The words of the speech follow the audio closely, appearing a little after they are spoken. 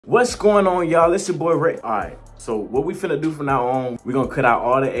What's going on, y'all? It's your boy Ray. All right, so what we finna do from now on, we're gonna cut out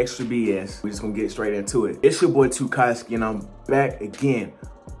all the extra BS. We just gonna get straight into it. It's your boy Tookaski, and I'm back again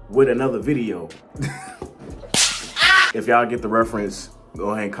with another video. If y'all get the reference,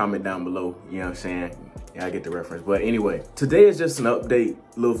 go ahead and comment down below. You know what I'm saying? Yeah, I get the reference. But anyway, today is just an update,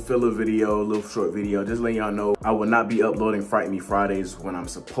 little filler video, little short video. Just letting y'all know I will not be uploading Fright Me Fridays when I'm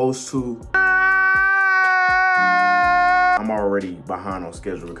supposed to. I'm already behind on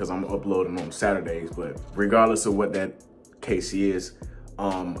schedule because I'm uploading on Saturdays, but regardless of what that case is,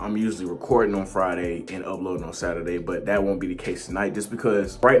 I'm usually recording on Friday and uploading on Saturday, but that won't be the case tonight just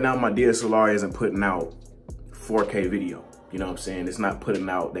because right now my DSLR isn't putting out 4K video. You know what I'm saying? It's not putting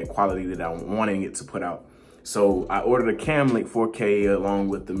out that quality that I'm wanting it to put out. So I ordered a Camlink 4K along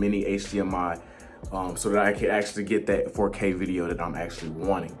with the mini HDMI so that I can actually get that 4K video that I'm actually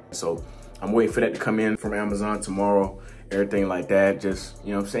wanting. So I'm waiting for that to come in from Amazon tomorrow, everything like that. Just,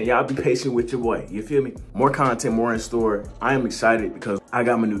 you know what I'm saying? Y'all be patient with your boy, you feel me? More content, more in store. I am excited because I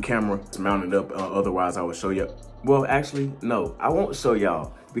got my new camera mounted up. Otherwise, I would show you. Well, actually, no, I won't show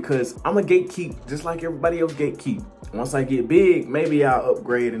y'all because I'm a gatekeep just like everybody else gatekeep. Once I get big, maybe I'll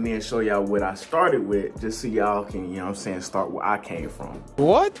upgrade and then show y'all what I started with just so y'all can, you know what I'm saying, start where I came from.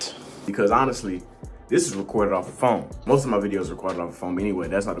 What? Because honestly, this is recorded off a phone. Most of my videos are recorded off a phone, but anyway,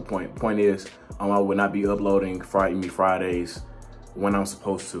 that's not the point. The point is, I will not be uploading Fright Me Fridays when I'm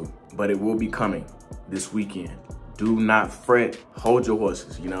supposed to, but it will be coming this weekend. Do not fret, hold your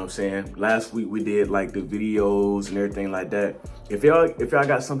horses, you know what I'm saying? Last week we did like the videos and everything like that. If y'all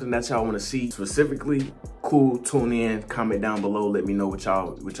got something that y'all wanna see specifically, cool, tune in, comment down below, let me know what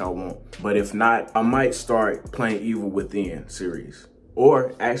y'all want. But if not, I might start playing Evil Within series.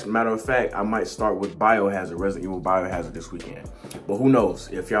 Or, actually, matter of fact, I might start with Biohazard, Resident Evil Biohazard this weekend. But who knows?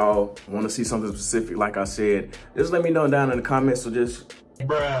 If y'all want to see something specific, like I said, just let me know down in the comments. So just,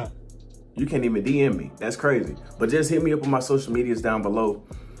 bruh, you can't even DM me. That's crazy. But just hit me up on my social medias down below,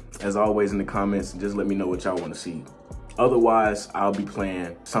 as always in the comments, and just let me know what y'all want to see. Otherwise, I'll be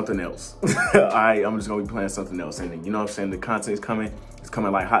playing something else. I'm just going to be playing something else. And you know what I'm saying? The content's coming. It's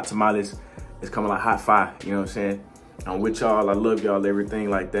coming like hot tamales. It's coming like hot fire. You know what I'm saying? I'm with y'all. I love y'all, everything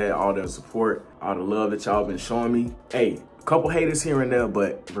like that. All the support, all the love that y'all been showing me. Hey, a couple haters here and there,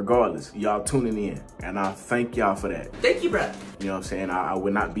 but regardless, y'all tuning in. And I thank y'all for that. Thank you, bro. You know what I'm saying? I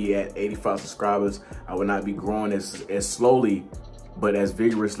would not be at 85 subscribers. I would not be growing as slowly, but as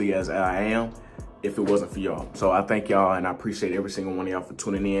vigorously as I am if it wasn't for y'all. So I thank y'all and I appreciate every single one of y'all for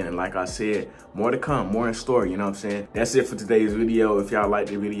tuning in. And like I said, more to come, more in store, you know what I'm saying? That's it for today's video. If y'all liked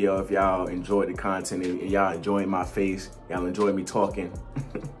the video, if y'all enjoyed the content, and y'all enjoyed my face, y'all enjoyed me talking,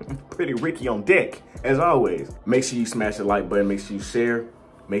 pretty Ricky on deck, as always. Make sure you smash the like button, make sure you share,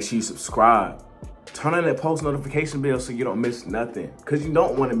 make sure you subscribe. Turn on that post notification bell so you don't miss nothing. Cause you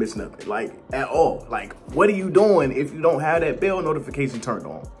don't want to miss nothing, like at all. Like, what are you doing if you don't have that bell notification turned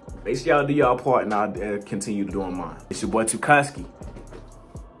on? Make sure y'all do y'all part and I'll continue doing mine. It's your boy Tookaski,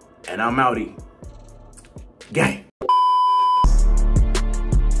 and I'm outie. Gang.